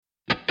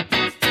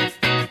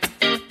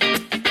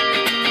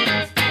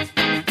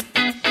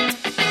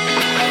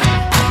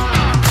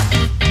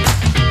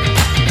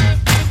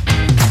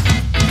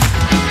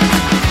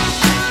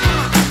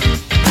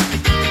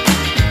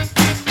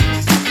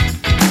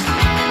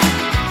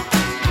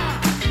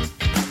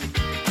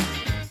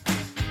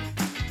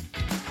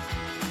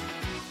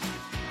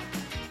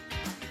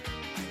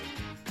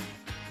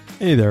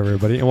Hey there,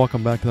 everybody, and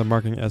welcome back to the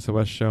Marketing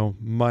SOS Show.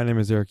 My name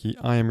is Eric Key.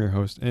 I am your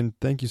host, and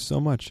thank you so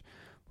much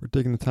for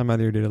taking the time out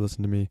of your day to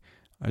listen to me.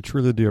 I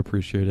truly do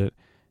appreciate it,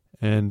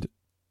 and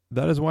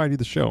that is why I do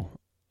the show.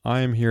 I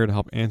am here to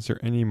help answer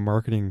any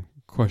marketing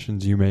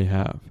questions you may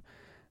have,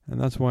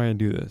 and that's why I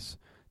do this.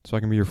 So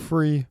I can be your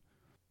free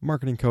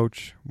marketing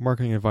coach,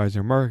 marketing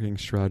advisor, marketing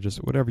strategist,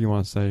 whatever you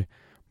want to say,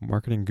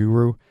 marketing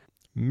guru.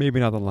 Maybe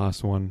not the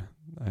last one.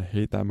 I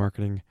hate that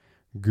marketing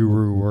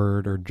guru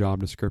word or job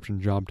description,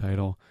 job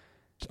title.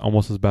 It's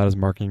almost as bad as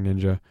Marketing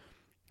Ninja,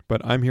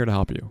 but I'm here to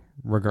help you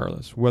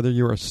regardless. Whether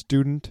you're a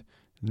student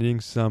needing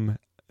some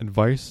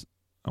advice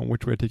on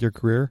which way to take your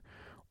career,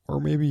 or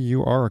maybe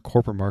you are a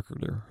corporate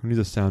marketer who needs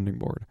a sounding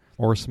board,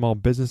 or a small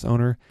business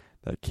owner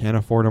that can't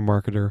afford a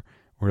marketer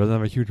or doesn't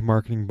have a huge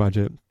marketing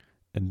budget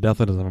and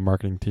definitely doesn't have a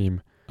marketing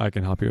team, I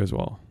can help you as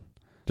well.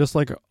 Just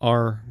like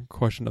our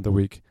question of the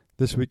week,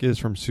 this week is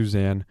from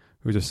Suzanne,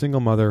 who's a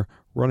single mother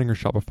running her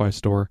Shopify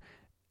store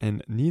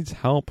and needs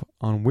help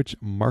on which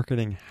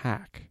marketing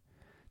hack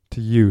to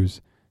use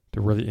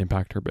to really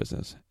impact her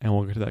business. And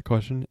we'll get to that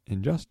question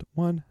in just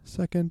 1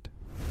 second.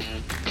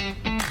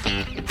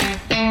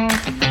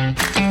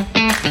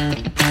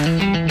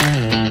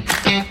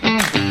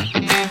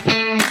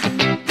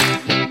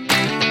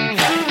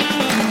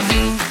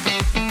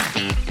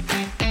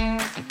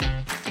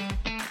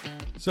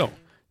 So,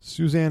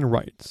 Suzanne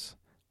writes,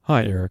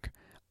 "Hi Eric,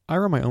 I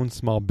run my own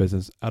small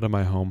business out of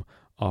my home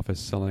office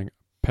selling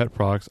pet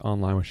products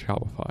online with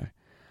Shopify.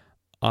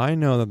 I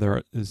know that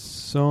there is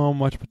so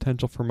much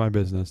potential for my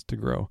business to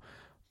grow,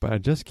 but I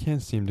just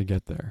can't seem to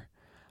get there.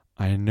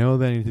 I know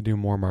that I need to do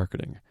more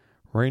marketing.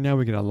 Right now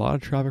we get a lot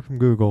of traffic from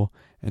Google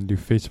and do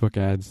Facebook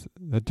ads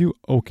that do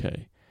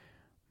okay.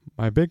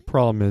 My big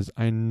problem is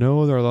I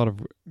know there are a lot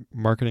of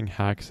marketing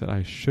hacks that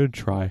I should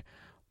try,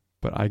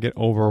 but I get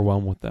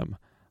overwhelmed with them.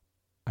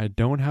 I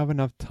don't have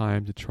enough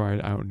time to try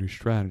out new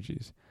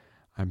strategies.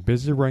 I'm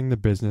busy running the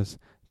business,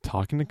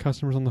 talking to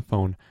customers on the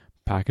phone,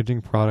 packaging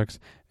products,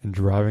 and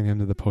driving them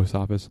to the post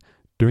office,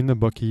 doing the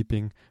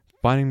bookkeeping,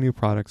 finding new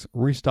products,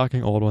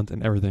 restocking old ones,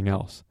 and everything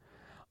else.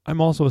 I'm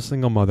also a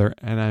single mother,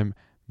 and I'm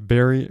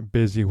very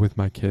busy with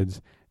my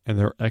kids and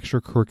their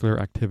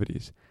extracurricular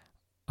activities.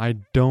 I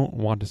don't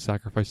want to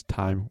sacrifice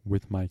time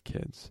with my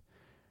kids.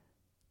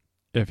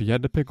 If you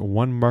had to pick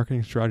one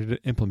marketing strategy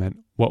to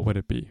implement, what would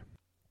it be?"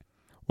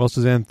 Well,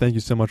 Suzanne, thank you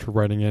so much for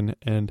writing in,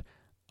 and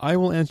I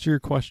will answer your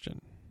question.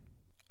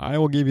 I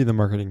will give you the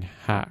marketing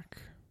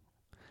hack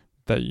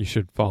that you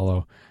should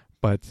follow,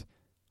 but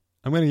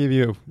I'm going to give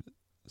you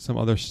some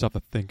other stuff to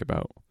think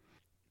about.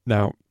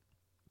 Now,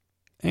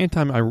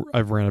 anytime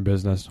I've ran a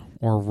business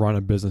or run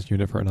a business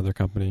unit for another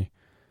company,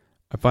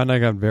 I find I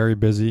got very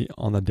busy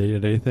on the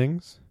day-to-day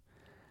things,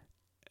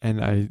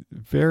 and I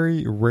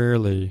very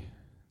rarely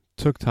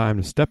took time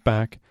to step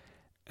back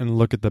and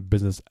look at the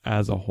business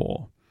as a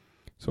whole.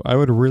 So I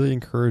would really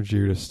encourage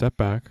you to step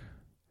back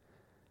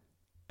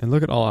and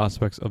look at all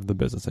aspects of the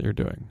business that you're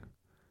doing.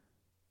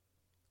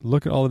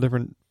 Look at all the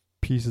different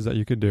pieces that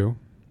you could do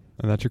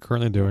and that you're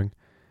currently doing,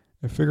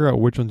 and figure out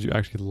which ones you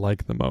actually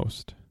like the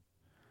most.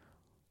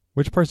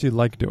 Which parts do you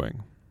like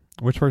doing?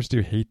 Which parts do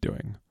you hate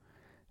doing?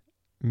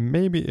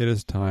 Maybe it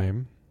is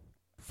time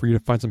for you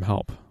to find some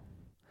help.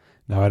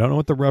 Now, I don't know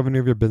what the revenue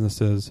of your business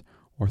is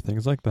or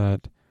things like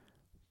that,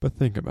 but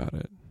think about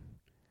it.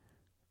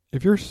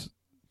 If you're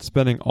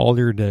spending all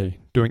your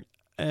day doing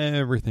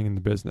everything in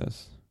the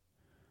business,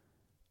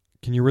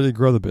 can you really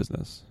grow the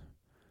business?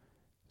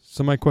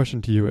 So my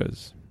question to you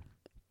is,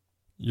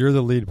 you're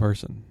the lead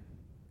person.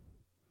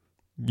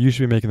 You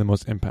should be making the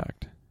most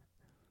impact.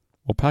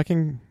 Well,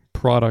 packing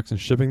products and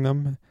shipping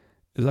them,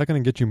 is that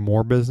going to get you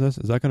more business?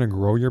 Is that going to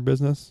grow your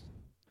business?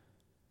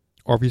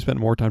 Or if you spend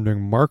more time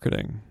doing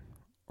marketing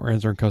or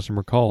answering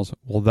customer calls,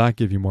 will that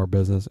give you more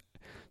business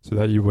so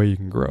that way you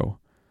can grow?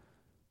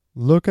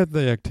 Look at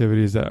the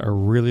activities that are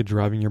really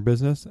driving your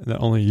business and that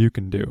only you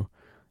can do.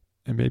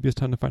 And maybe it's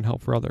time to find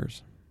help for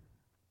others.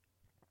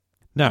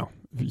 Now,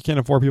 if you can't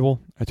afford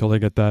people, I totally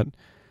get that.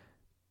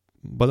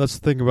 But let's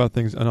think about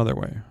things another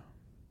way.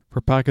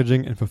 For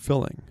packaging and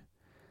fulfilling,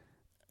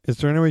 is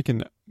there any way you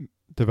can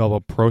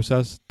develop a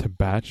process to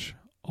batch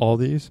all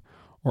these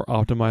or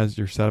optimize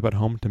your setup at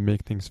home to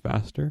make things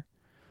faster?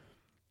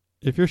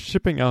 If you're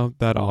shipping out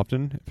that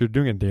often, if you're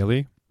doing it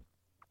daily,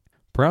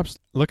 perhaps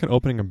look at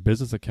opening a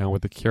business account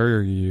with the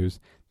carrier you use.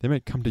 They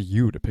might come to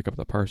you to pick up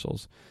the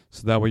parcels.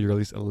 So that way you're at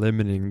least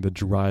eliminating the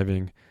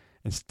driving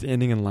and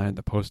standing in line at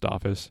the post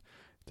office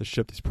to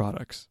ship these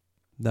products.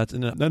 That's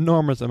an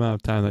enormous amount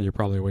of time that you're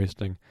probably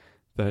wasting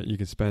that you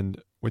can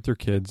spend with your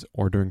kids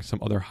or doing some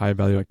other high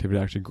value activity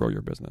to actually grow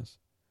your business.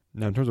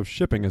 Now, in terms of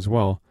shipping as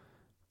well,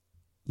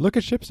 look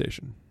at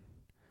ShipStation.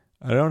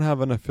 I don't have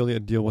an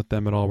affiliate deal with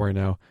them at all right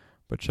now,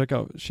 but check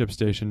out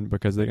ShipStation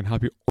because they can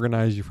help you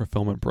organize your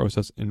fulfillment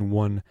process in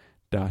one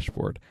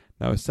dashboard.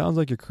 Now, it sounds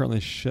like you're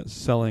currently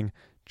selling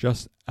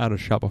just out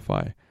of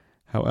Shopify.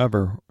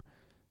 However,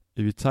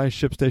 if you tie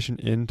ShipStation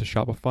into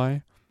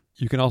Shopify,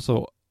 you can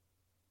also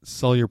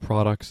sell your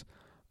products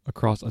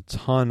across a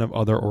ton of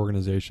other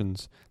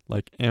organizations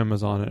like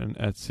Amazon and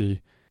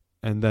Etsy,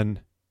 and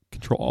then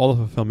control all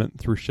the fulfillment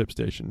through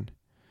ShipStation.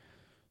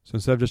 So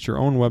instead of just your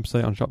own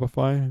website on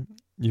Shopify,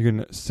 you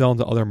can sell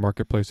into other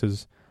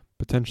marketplaces,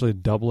 potentially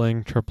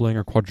doubling, tripling,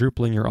 or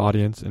quadrupling your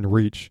audience and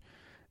reach,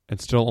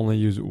 and still only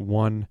use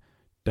one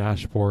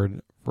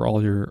dashboard for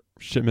all your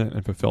shipment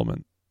and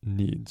fulfillment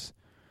needs.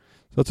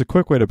 So that's a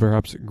quick way to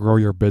perhaps grow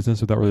your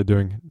business without really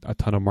doing a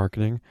ton of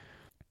marketing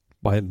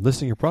by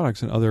listing your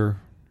products in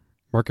other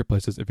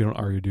marketplaces if you don't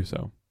already do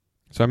so.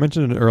 So I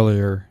mentioned it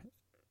earlier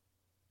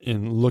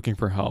in looking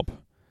for help.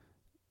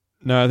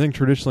 Now, I think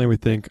traditionally we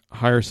think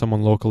hire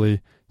someone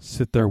locally,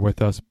 sit there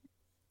with us,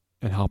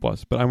 and help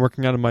us. But I'm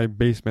working out of my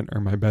basement or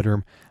my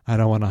bedroom. I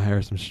don't want to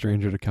hire some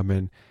stranger to come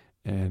in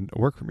and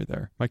work for me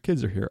there. My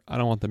kids are here. I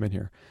don't want them in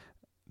here.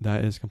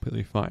 That is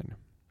completely fine.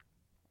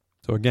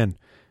 So again,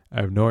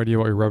 I have no idea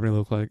what your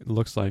revenue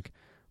looks like,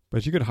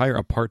 but you could hire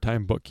a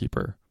part-time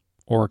bookkeeper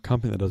or a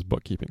company that does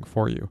bookkeeping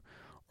for you,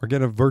 or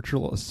get a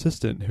virtual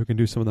assistant who can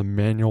do some of the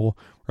manual,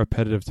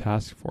 repetitive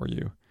tasks for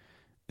you.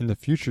 In the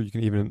future, you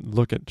can even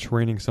look at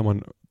training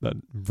someone that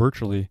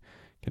virtually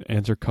can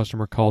answer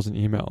customer calls and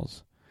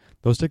emails.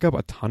 Those take up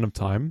a ton of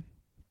time,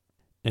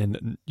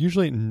 and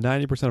usually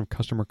 90% of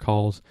customer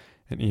calls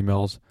and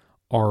emails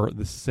are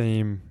the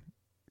same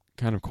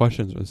kind of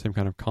questions or the same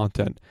kind of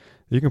content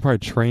that you can probably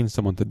train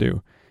someone to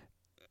do.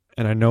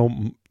 And I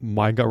know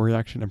my gut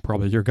reaction, and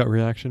probably your gut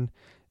reaction,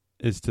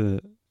 is to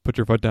put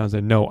your foot down and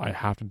say, no, I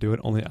have to do it.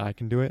 Only I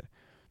can do it.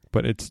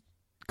 But it's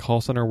call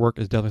center work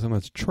is definitely something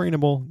that's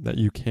trainable that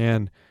you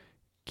can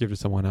give to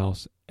someone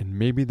else. And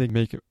maybe they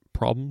make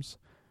problems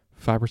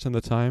 5% of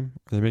the time,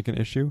 or they make an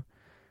issue.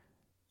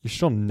 You're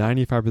still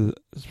 95%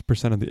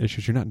 of the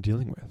issues you're not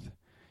dealing with.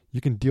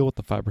 You can deal with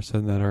the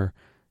 5% that are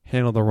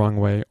handled the wrong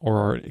way or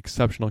are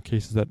exceptional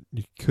cases that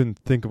you couldn't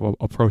think of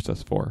a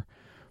process for.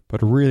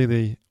 But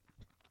really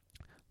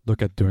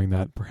look at doing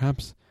that.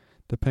 Perhaps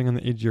depending on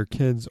the age of your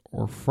kids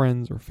or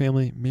friends or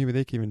family, maybe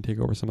they can even take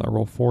over some of that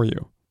role for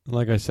you.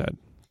 Like I said,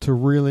 to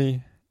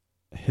really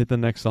hit the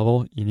next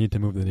level, you need to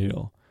move the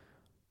needle.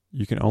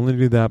 You can only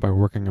do that by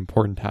working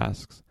important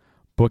tasks.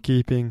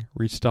 Bookkeeping,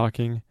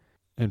 restocking,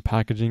 and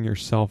packaging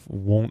yourself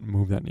won't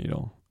move that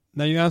needle.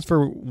 Now you asked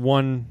for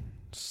one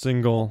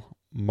single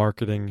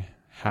marketing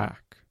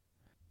hack.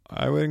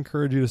 I would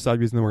encourage you to stop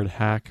using the word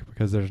hack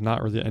because there's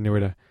not really any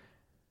way to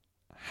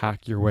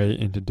hack your way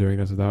into doing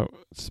this without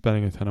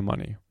spending a ton of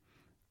money.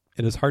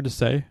 It is hard to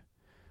say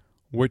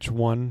which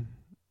one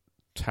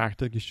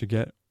tactic you should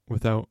get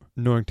without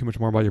knowing too much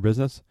more about your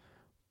business,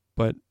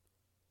 but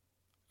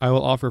I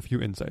will offer a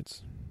few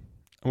insights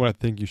on what I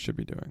think you should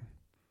be doing.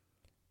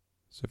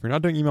 So if you're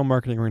not doing email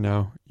marketing right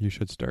now, you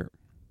should start.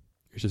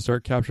 You should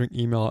start capturing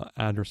email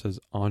addresses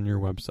on your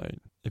website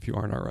if you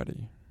aren't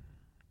already.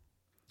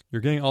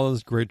 You're getting all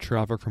this great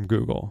traffic from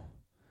Google,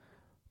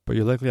 but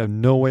you likely have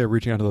no way of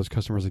reaching out to those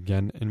customers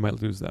again and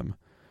might lose them.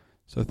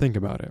 So think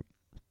about it.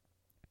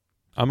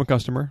 I'm a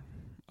customer.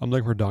 I'm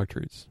looking for dog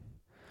treats.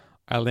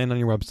 I land on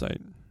your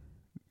website.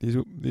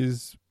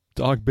 These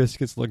dog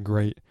biscuits look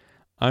great.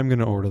 I'm going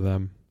to order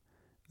them.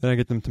 Then I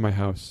get them to my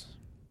house.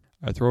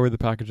 I throw away the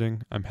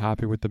packaging. I'm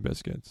happy with the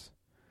biscuits.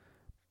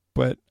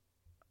 But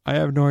I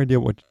have no idea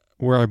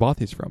where I bought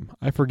these from.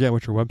 I forget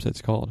what your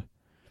website's called.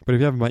 But if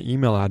you have my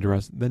email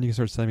address, then you can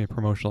start sending me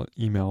promotional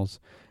emails,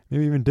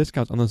 maybe even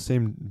discounts on those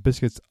same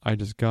biscuits I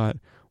just got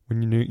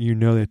when you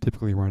know they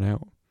typically run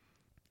out.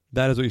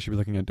 That is what you should be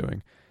looking at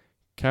doing.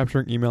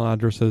 Capturing email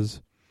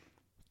addresses,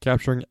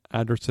 capturing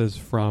addresses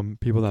from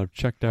people that have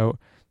checked out,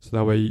 so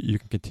that way you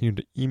can continue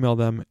to email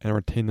them and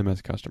retain them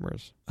as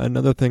customers.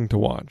 Another thing to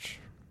watch.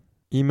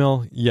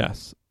 Email,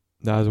 yes,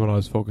 that is what I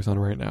was focused on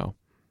right now.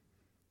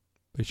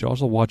 But you should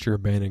also watch your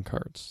abandoned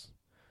carts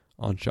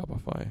on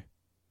Shopify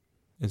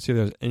and see if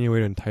there's any way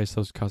to entice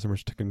those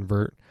customers to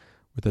convert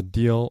with a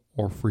deal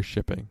or free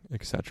shipping,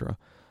 etc.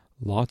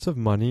 Lots of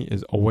money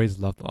is always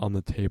left on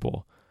the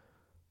table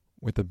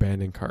with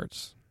abandoned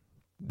carts.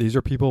 These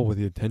are people with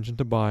the intention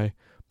to buy,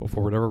 but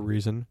for whatever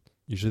reason,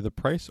 usually the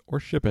price or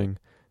shipping,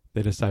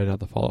 they decided not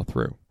to follow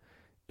through.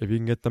 If you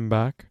can get them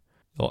back,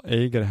 they'll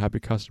A, get a happy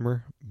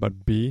customer,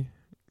 but B,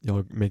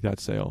 you'll make that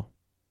sale.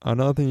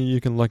 Another thing you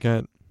can look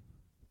at,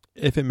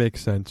 if it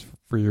makes sense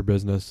for your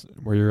business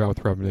where you're at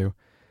with revenue,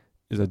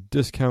 is a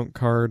discount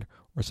card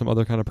or some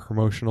other kind of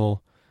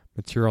promotional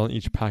material in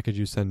each package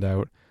you send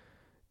out,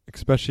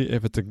 especially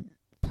if it's a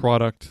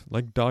product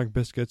like dog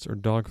biscuits or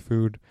dog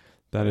food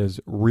that is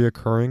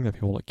reoccurring, that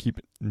people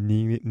keep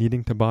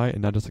needing to buy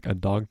and not just like a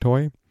dog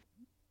toy.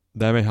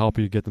 That may help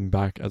you get them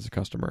back as a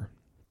customer.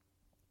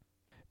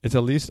 It's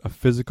at least a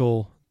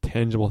physical,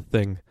 tangible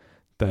thing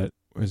that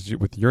is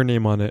with your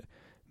name on it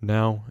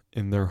now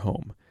in their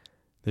home.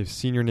 They've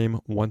seen your name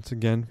once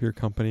again for your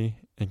company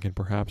and can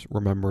perhaps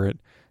remember it,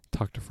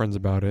 talk to friends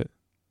about it,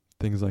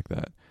 things like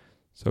that.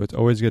 So it's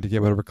always good to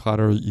get whatever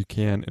collateral you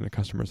can in a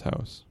customer's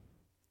house.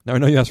 Now I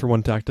know you asked for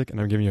one tactic and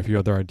I'm giving you a few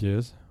other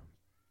ideas,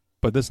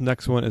 but this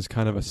next one is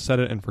kind of a set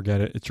it and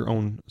forget it. It's your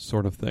own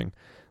sort of thing.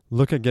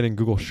 Look at getting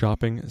Google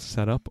Shopping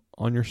set up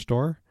on your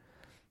store.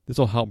 this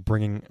will help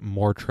bringing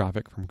more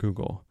traffic from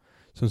Google.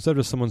 So instead of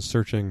just someone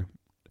searching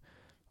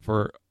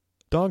for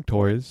dog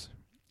toys,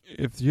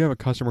 if you have a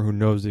customer who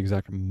knows the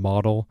exact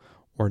model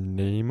or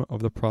name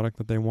of the product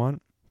that they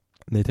want,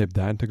 and they type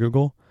that into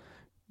Google,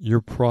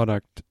 your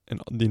product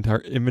and the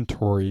entire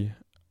inventory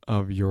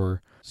of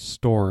your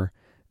store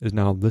is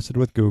now listed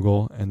with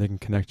Google, and they can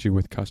connect you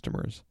with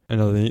customers.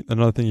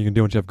 Another thing you can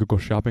do once you have Google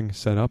Shopping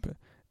set up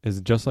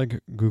is just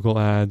like Google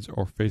ads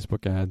or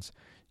Facebook ads,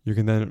 you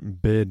can then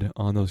bid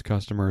on those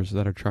customers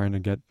that are trying to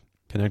get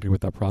connected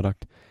with that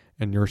product,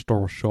 and your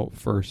store will show up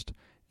first,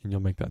 and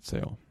you'll make that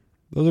sale.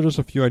 Those are just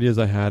a few ideas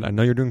I had. I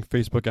know you're doing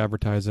Facebook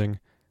advertising.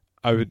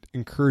 I would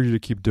encourage you to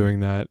keep doing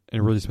that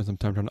and really spend some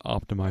time trying to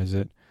optimize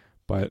it.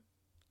 But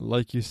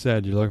like you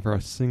said, you're looking for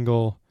a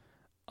single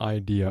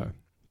idea.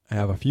 I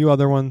have a few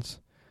other ones,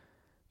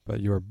 but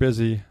you are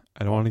busy.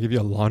 I don't want to give you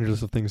a laundry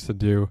list of things to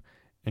do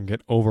and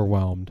get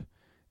overwhelmed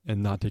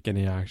and not take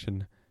any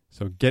action.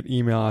 So get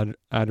email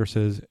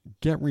addresses,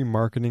 get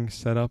remarketing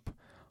set up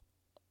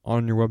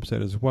on your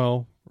website as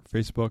well,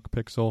 Facebook,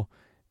 Pixel,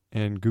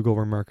 and Google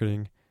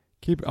remarketing.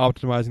 Keep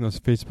optimizing those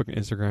Facebook and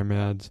Instagram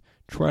ads.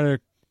 Try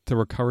to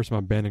recover some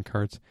abandoned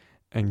carts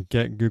and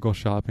get Google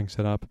Shopping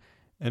set up.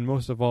 And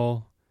most of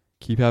all,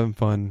 keep having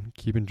fun.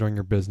 Keep enjoying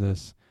your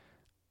business.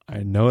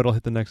 I know it'll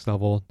hit the next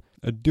level.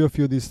 Do a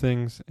few of these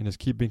things and just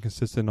keep being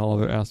consistent in all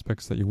other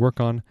aspects that you work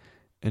on,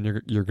 and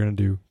you're going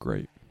to do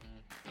great.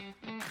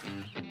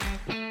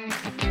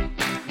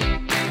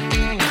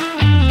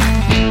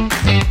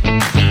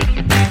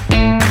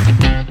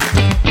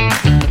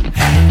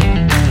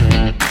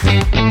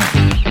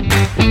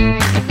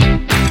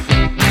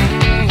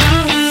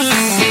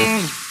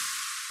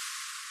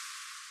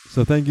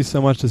 So thank you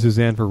so much to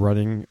Suzanne for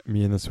writing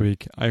me in this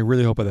week. I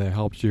really hope that it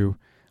helped you.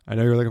 I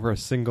know you're looking for a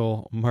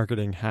single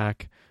marketing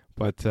hack,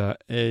 but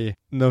A,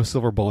 no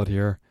silver bullet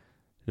here.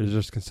 There's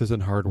just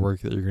consistent hard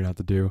work that you're going to have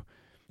to do.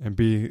 And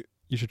B,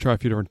 you should try a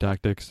few different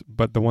tactics,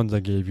 but the ones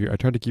I gave you, I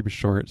tried to keep it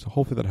short, so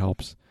hopefully that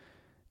helps.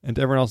 And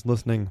to everyone else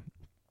listening,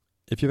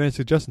 if you have any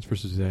suggestions for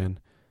Suzanne,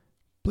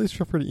 please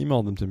feel free to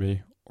email them to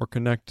me or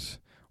connect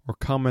or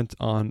comment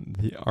on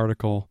the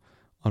article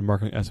on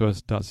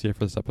marketingsos.ca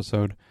for this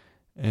episode,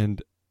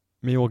 and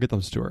maybe we'll get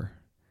them to her.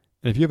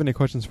 And if you have any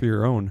questions for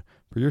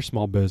your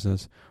small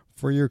business,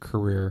 for your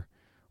career,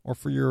 or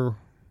for your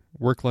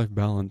work-life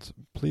balance,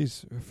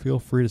 please feel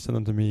free to send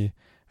them to me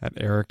at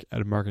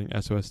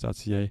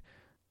eric@marketingsos.ca.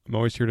 I'm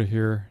always here to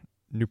hear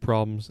new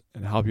problems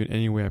and help you in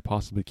any way I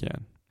possibly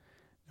can.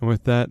 And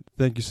with that,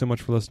 thank you so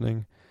much for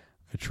listening.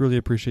 I truly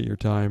appreciate your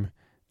time,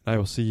 and I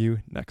will see you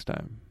next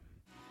time.